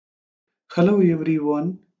Hello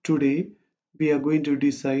everyone, today we are going to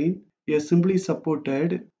design a simply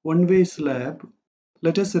supported one-way slab.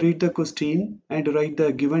 Let us read the question and write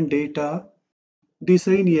the given data.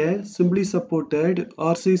 Design a simply supported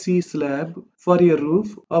R.C.C slab for a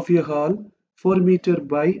roof of a hall 4 meter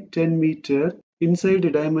by 10 meter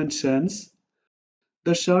inside dimensions.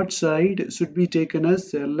 The short side should be taken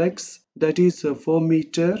as Lx, that is 4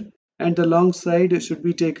 meter, and the long side should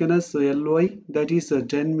be taken as Ly, that is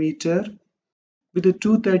 10 meter. With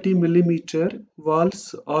 230 mm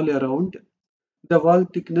walls all around. The wall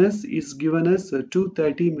thickness is given as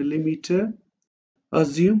 230 mm.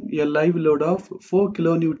 Assume a live load of 4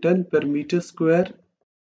 kN per meter square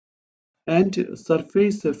and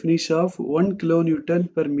surface finish of 1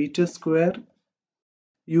 kN per meter square.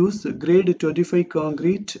 Use grade 25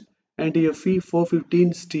 concrete and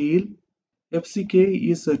Fe-415 steel.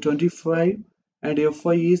 FCK is 25 and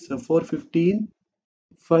Fi is 415.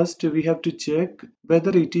 First, we have to check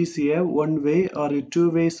whether it is a one-way or a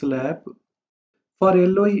two-way slab. For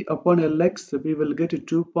Ly upon Lx, we will get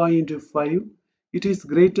 2.5. It is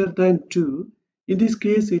greater than 2. In this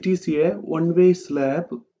case, it is a one-way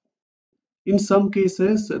slab. In some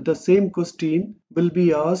cases, the same question will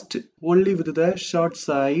be asked only with the short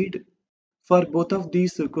side. For both of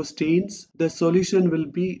these questions, the solution will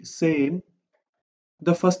be same.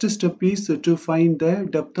 The first step is to find the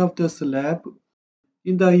depth of the slab.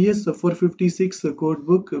 In the IS 456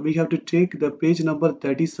 codebook, we have to take the page number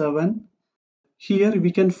 37. Here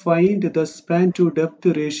we can find the span to depth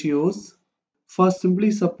ratios. For simply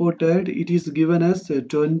supported, it is given as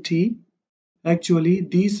 20. Actually,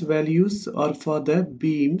 these values are for the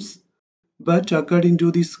beams, but according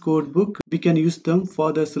to this codebook, we can use them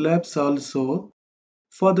for the slabs also.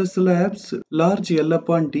 For the slabs, large L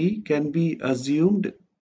upon D can be assumed.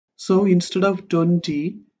 So instead of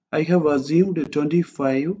 20, I have assumed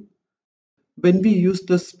 25. When we use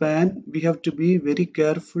the span, we have to be very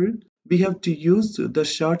careful. We have to use the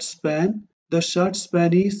short span. The short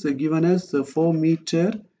span is given as 4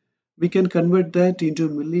 meter. We can convert that into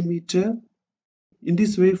millimeter. In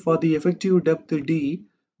this way, for the effective depth D,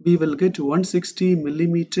 we will get 160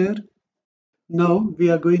 millimeter. Now we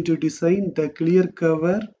are going to design the clear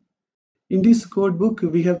cover. In this codebook,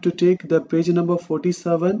 we have to take the page number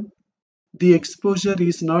 47. The exposure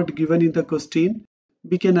is not given in the question.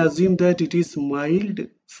 We can assume that it is mild.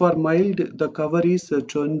 For mild, the cover is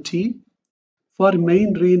 20. For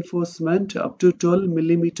main reinforcement up to 12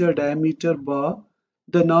 mm diameter bar,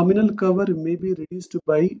 the nominal cover may be reduced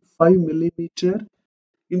by 5 mm.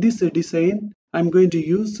 In this design, I am going to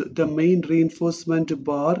use the main reinforcement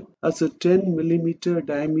bar as a 10 mm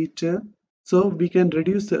diameter. So we can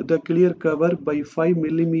reduce the clear cover by 5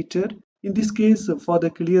 mm. In this case, for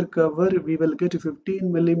the clear cover, we will get 15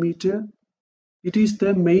 mm. It is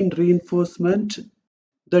the main reinforcement.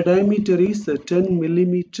 The diameter is 10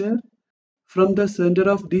 mm. From the center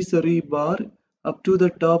of this rebar up to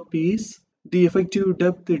the top is the effective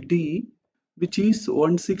depth D, which is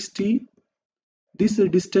 160. This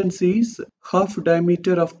distance is half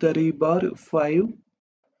diameter of the rebar 5.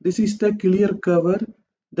 This is the clear cover,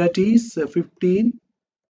 that is 15.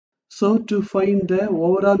 So to find the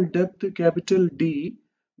overall depth capital D,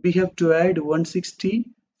 we have to add 160,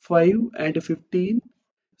 5 and 15.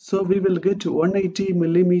 So we will get 180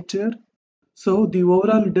 millimeter. So the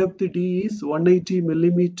overall depth D is 180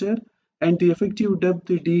 millimeter and the effective depth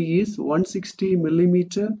D is 160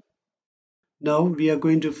 millimeter. Now we are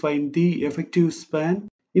going to find the effective span.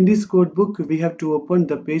 In this codebook, we have to open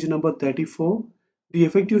the page number 34. The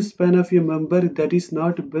effective span of a member that is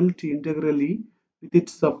not built integrally with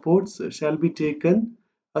its supports shall be taken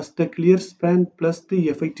as the clear span plus the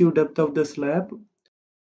effective depth of the slab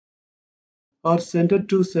or center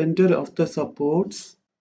to center of the supports.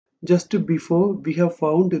 Just before we have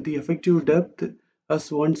found the effective depth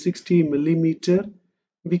as 160 millimeter,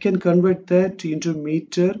 we can convert that into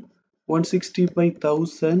meter. 160 by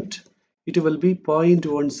 1000, it will be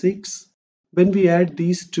 0.16. When we add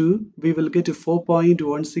these two, we will get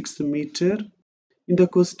 4.16 meter. In the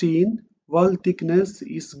question, wall thickness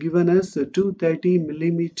is given as 230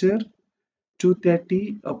 millimeter.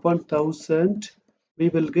 230 upon 1000, we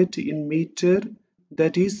will get in meter,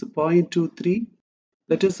 that is 0.23.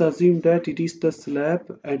 Let us assume that it is the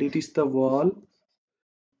slab and it is the wall.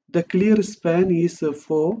 The clear span is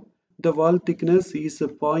 4. The wall thickness is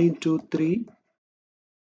 0.23.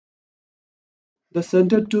 The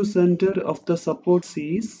center to center of the supports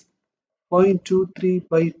is 0.23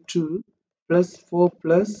 by 2 plus 4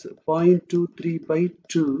 plus 0.23 by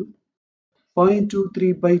 2.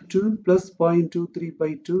 0.23 by 2 plus 0.23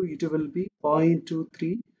 by 2, it will be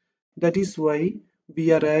 0.23. That is why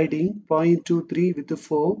we are adding 0.23 with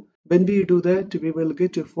 4. When we do that, we will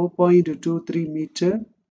get 4.23 meter.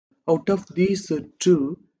 Out of these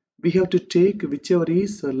two, we have to take whichever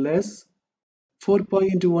is less.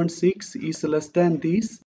 4.16 is less than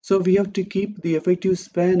this. So we have to keep the effective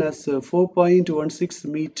span as 4.16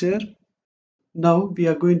 meter. Now we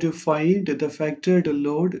are going to find the factored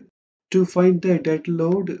load. To find the dead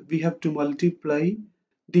load, we have to multiply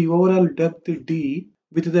the overall depth D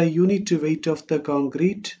with the unit weight of the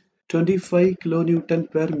concrete, 25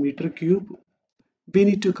 kilonewton per meter cube. We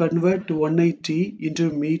need to convert 180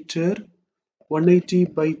 into meter. 180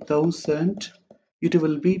 by 1000, it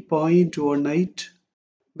will be 0.18.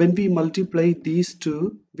 When we multiply these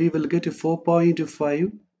two, we will get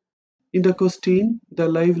 4.5. In the question, the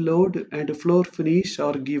live load and floor finish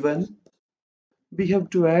are given. We have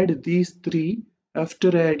to add these three.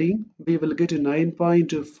 After adding, we will get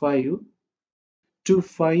 9.5. To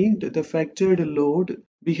find the factored load,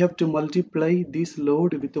 we have to multiply this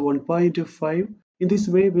load with 1.5. In this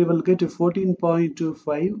way, we will get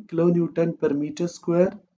 14.25 kilonewton per meter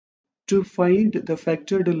square. To find the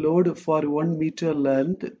factored load for 1 meter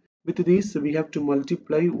length, with this we have to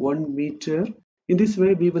multiply 1 meter. In this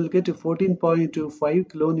way, we will get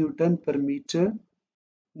 14.25 kilonewton per meter.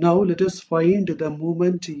 Now let us find the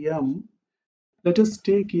moment M. Let us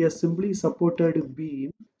take a simply supported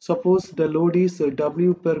beam. Suppose the load is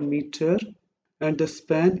W per meter and the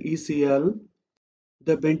span is L.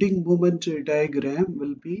 The bending moment diagram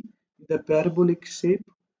will be the parabolic shape.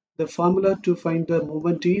 The formula to find the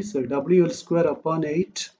moment is WL square upon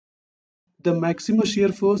 8. The maximum shear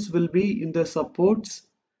force will be in the supports.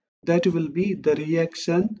 That will be the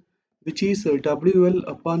reaction, which is WL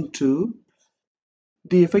upon 2.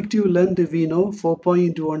 The effective length we know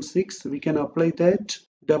 4.16. We can apply that.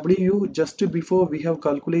 W just before we have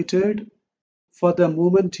calculated. For the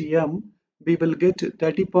moment M, we will get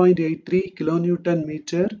 30.83 kilonewton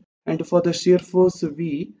meter, and for the shear force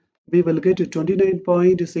V, we will get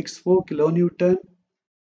 29.64 kilonewton.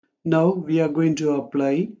 Now we are going to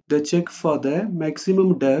apply the check for the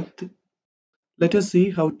maximum depth. Let us see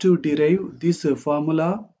how to derive this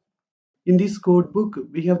formula. In this code book,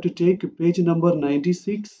 we have to take page number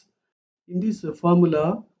 96. In this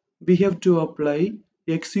formula, we have to apply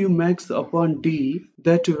XU max upon D.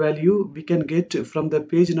 That value we can get from the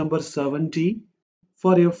page number 70.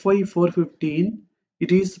 For Fe-415,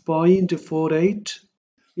 it is 0.48.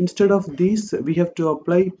 Instead of this, we have to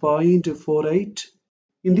apply 0.48.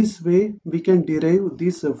 In this way, we can derive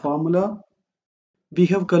this formula. We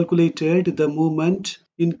have calculated the moment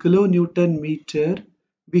in kilonewton meter.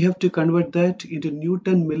 We have to convert that into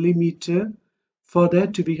Newton millimeter. For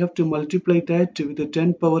that, we have to multiply that with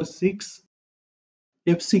 10 power 6.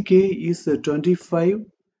 FCK is 25,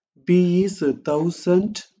 B is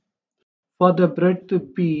 1000. For the breadth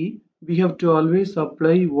B, we have to always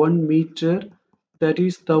apply 1 meter, that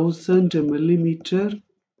is 1000 millimeter.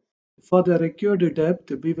 For the required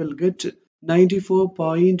depth, we will get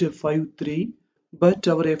 94.53, but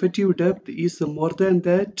our effective depth is more than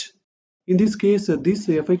that. In this case, this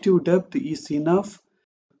effective depth is enough,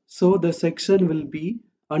 so the section will be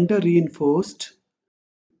under reinforced.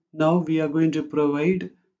 Now we are going to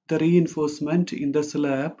provide the reinforcement in the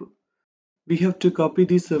slab. We have to copy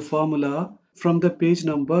this formula from the page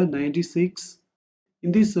number 96.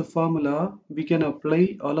 In this formula, we can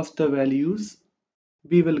apply all of the values.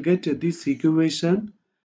 We will get this equation.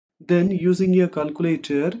 Then using a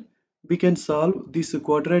calculator, we can solve this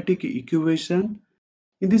quadratic equation.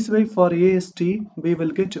 In this way, for AST, we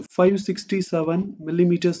will get 567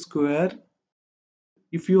 millimeter square.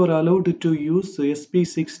 If you are allowed to use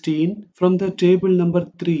SP16, from the table number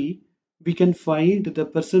 3, we can find the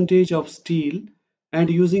percentage of steel, and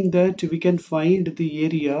using that we can find the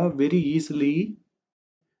area very easily.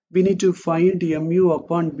 We need to find mu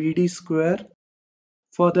upon BD square.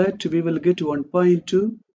 For that we will get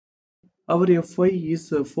 1.2. Our Fy is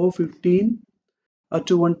 415. At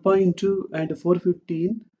 1.2 and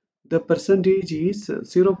 415, the percentage is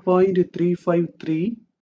 0.353.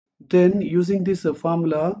 Then using this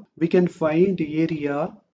formula, we can find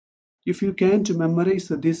area. If you can't memorize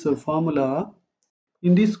this formula,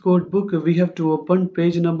 in this code book, we have to open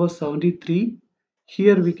page number 73.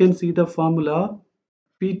 Here we can see the formula.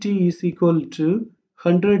 PT is equal to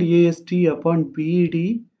 100 AST upon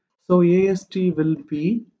BED. So AST will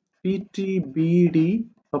be PT BED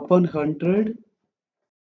upon 100.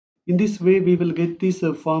 In this way, we will get this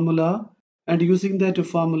formula, and using that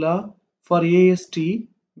formula for AST,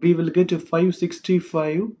 we will get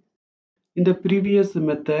 565. In the previous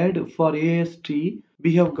method for AST,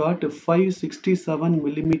 we have got 567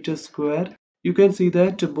 millimeter square. You can see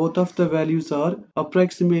that both of the values are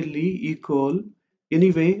approximately equal.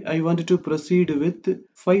 Anyway, I wanted to proceed with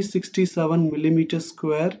 567 millimeters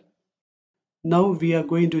square. Now we are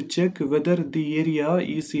going to check whether the area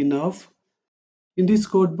is enough. In this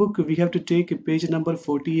codebook, we have to take page number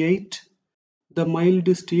 48. The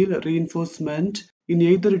mild steel reinforcement in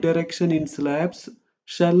either direction in slabs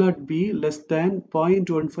shall not be less than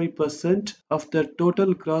 0.15% of the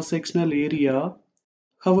total cross-sectional area.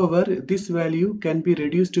 However, this value can be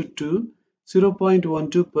reduced to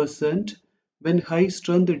 0.12% when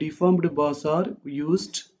high-strength deformed bars are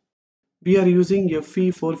used. We are using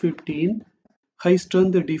Fe-415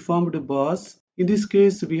 high-strength deformed bars. In this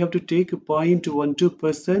case, we have to take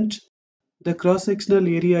 0.12%. The cross-sectional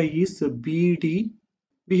area is BD.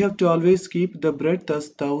 We have to always keep the breadth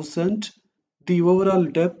as 1000. The overall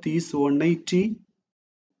depth is 180.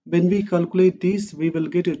 When we calculate this, we will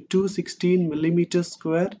get 216 millimeters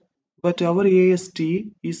square. But our AST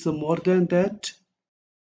is more than that.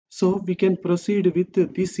 So we can proceed with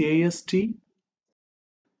this AST.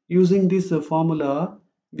 Using this formula,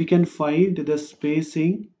 we can find the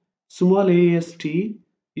spacing. Small AST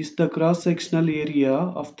is the cross-sectional area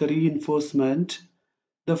of the reinforcement.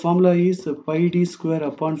 The formula is pi d square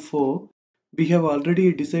upon 4. We have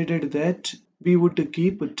already decided that we would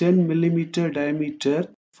keep 10 millimeter diameter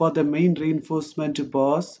for the main reinforcement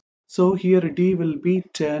bars. So here d will be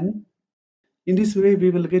 10. In this way we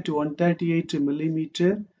will get 138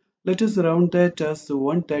 millimeter. Let us round that as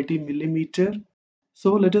 130 millimeter.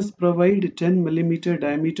 So let us provide 10 millimeter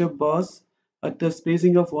diameter bars at the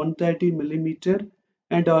spacing of 130 millimeter,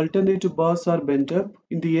 and alternate bars are bent up.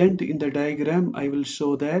 In the end, in the diagram, I will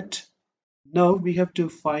show that. Now we have to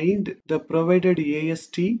find the provided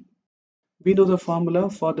AST. We know the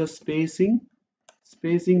formula for the spacing.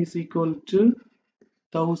 Spacing is equal to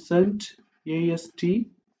 1000 AST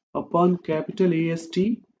upon capital AST.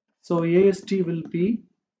 So AST will be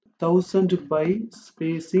 1000 by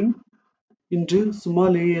spacing into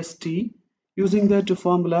small AST. Using that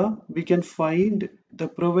formula, we can find the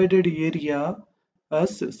provided area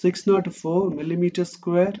as 604 millimeters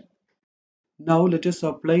square. Now let us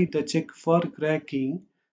apply the check for cracking.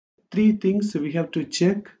 Three things we have to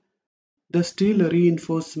check. The steel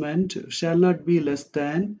reinforcement shall not be less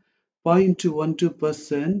than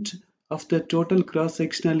 0.12% of the total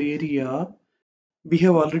cross-sectional area. We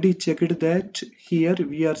have already checked that. Here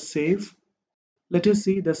we are safe. Let us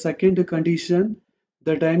see the second condition.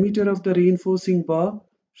 The diameter of the reinforcing bar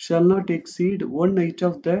shall not exceed 1/8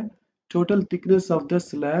 of the total thickness of the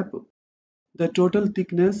slab. The total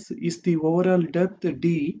thickness is the overall depth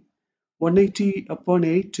d. 180 upon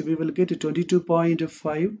 8, we will get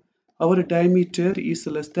 22.5. Our diameter is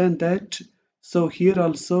less than that, so here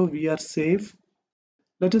also we are safe.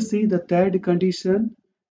 Let us see the third condition.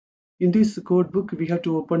 In this codebook, we have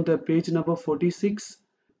to open the page number 46.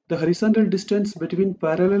 The horizontal distance between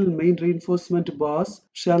parallel main reinforcement bars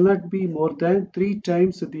shall not be more than 3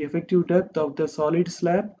 times the effective depth of the solid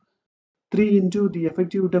slab. 3 into the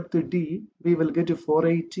effective depth d, we will get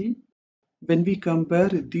 480. When we compare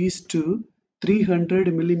these two,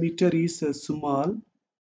 300 millimeter is small.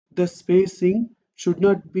 The spacing should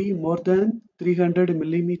not be more than 300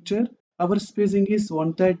 millimeter. Our spacing is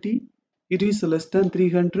 130. It is less than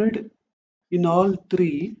 300. In all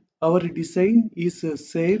three, our design is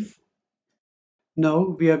safe.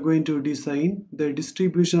 Now we are going to design the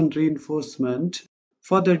distribution reinforcement.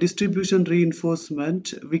 For the distribution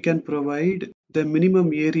reinforcement, we can provide the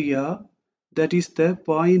minimum area, that is the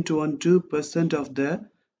 0.12% of the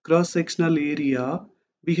cross-sectional area.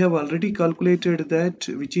 We have already calculated that,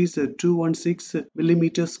 which is 216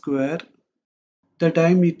 millimeters square. The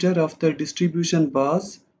diameter of the distribution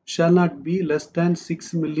bars shall not be less than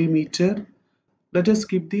 6 millimeter. Let us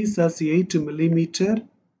keep this as 8 millimeter.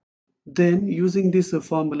 Then using this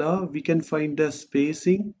formula, we can find the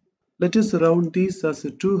spacing. Let us round this as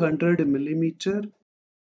 200 millimeter.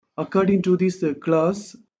 According to this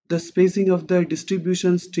clause, the spacing of the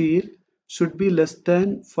distribution steel should be less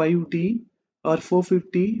than 5D or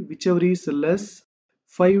 450, whichever is less.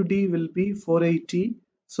 5D will be 480,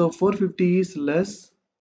 so 450 is less.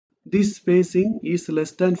 This spacing is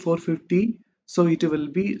less than 450, so it will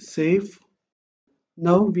be safe.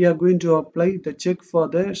 Now we are going to apply the check for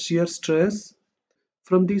the shear stress.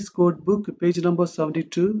 From this code book, page number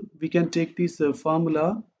 72, we can take this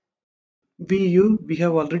formula. VU, we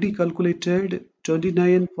have already calculated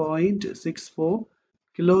 29.64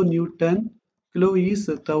 kilonewton. Kilo is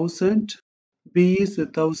 1000, B is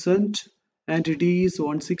 1000, and D is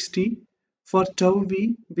 160. For tau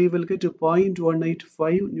V, we will get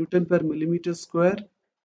 0.185 Newton per millimeter square.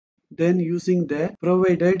 Then using the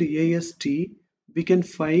provided AST, we can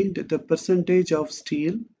find the percentage of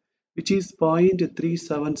steel, which is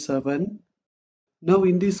 0.377. Now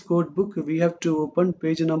in this code book, we have to open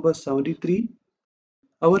page number 73.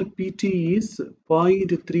 Our PT is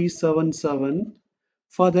 0.377.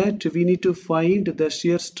 For that, we need to find the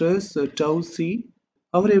shear stress tau C.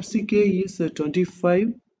 Our FCK is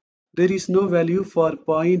 25. There is no value for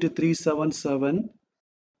 0.377.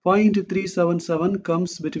 0.377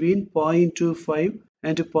 comes between 0.25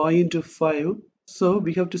 and 0.5. So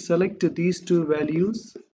we have to select these two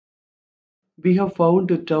values. We have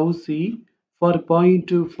found tau C for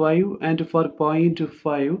 0.25 and for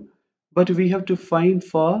 0.5, but we have to find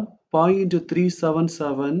for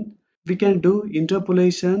 0.377. We can do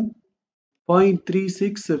interpolation.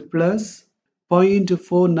 0.36 plus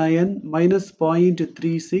 0.49 minus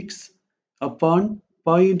 0.36 upon zero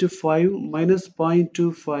point 0.5 minus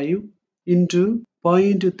 0.25 into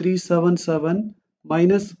 0.377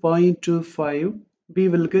 minus 0.25. We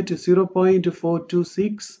will get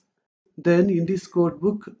 0.426. Then in this code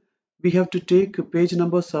book, we have to take page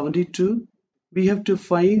number 72. We have to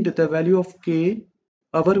find the value of K.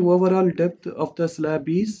 Our overall depth of the slab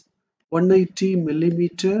is 180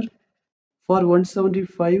 millimeter. For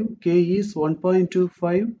 175, K is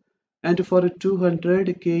 1.25, and for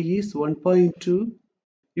 200, K is 1.2.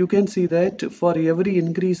 You can see that for every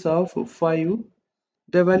increase of 5,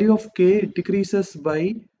 the value of K decreases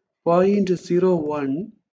by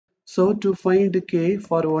 0.01. So to find K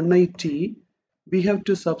for 180, we have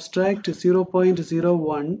to subtract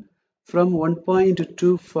 0.01 from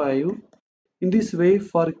 1.25. In this way,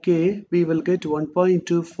 for K, we will get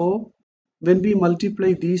 1.24. When we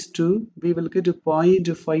multiply these two, we will get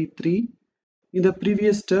 0.53. In the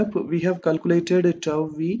previous step, we have calculated tau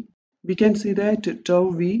V. We can see that tau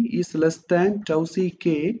V is less than tau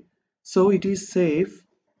CK, so it is safe.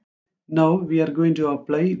 Now we are going to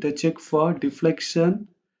apply the check for deflection.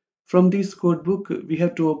 From this codebook, we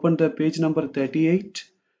have to open the page number 38.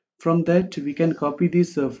 From that, we can copy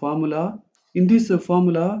this formula. In this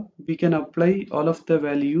formula, we can apply all of the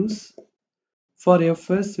values. For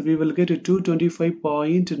Fs, we will get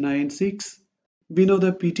 225.96. We know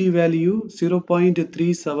the PT value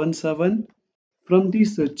 0.377. From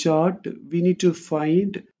this chart, we need to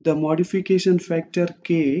find the modification factor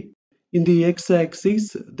K. In the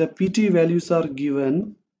x-axis, the PT values are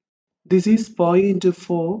given. This is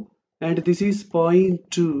 0.4 and this is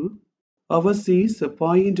 0.2. Ours is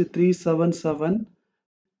 0.377.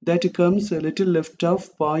 That comes a little left of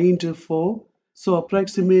 0.4. So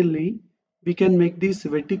approximately we can make this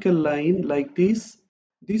vertical line like this.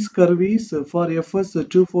 This curve is for Fs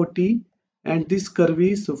 240 and this curve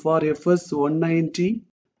is for Fs 190.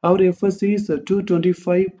 Our Fs is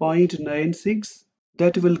 225.96.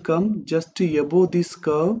 That will come just above this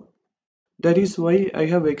curve. That is why I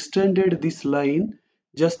have extended this line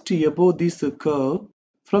just above this curve.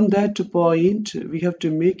 From that point, we have to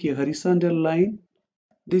make a horizontal line.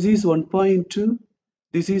 This is 1.2,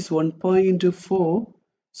 this is 1.4.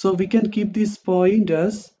 So we can keep this point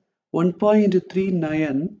as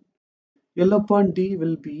 1.39. L upon D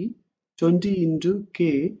will be 20 into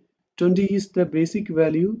K. 20 is the basic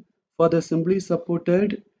value for the simply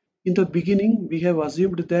supported. In the beginning, we have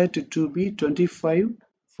assumed that to be 25.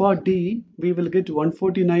 For D, we will get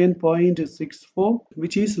 149.64,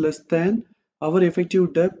 which is less than our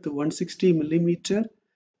effective depth 160 millimeter.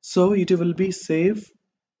 So it will be safe.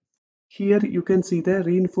 Here you can see the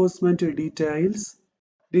reinforcement details.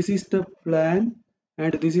 This is the plan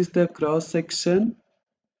and this is the cross section.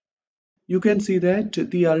 You can see that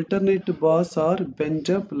the alternate bars are bent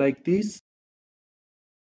up like this.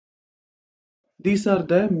 These are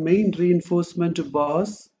the main reinforcement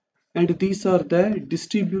bars and these are the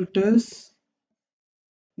distributors.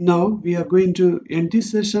 Now we are going to end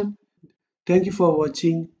this session. Thank you for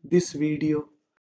watching this video.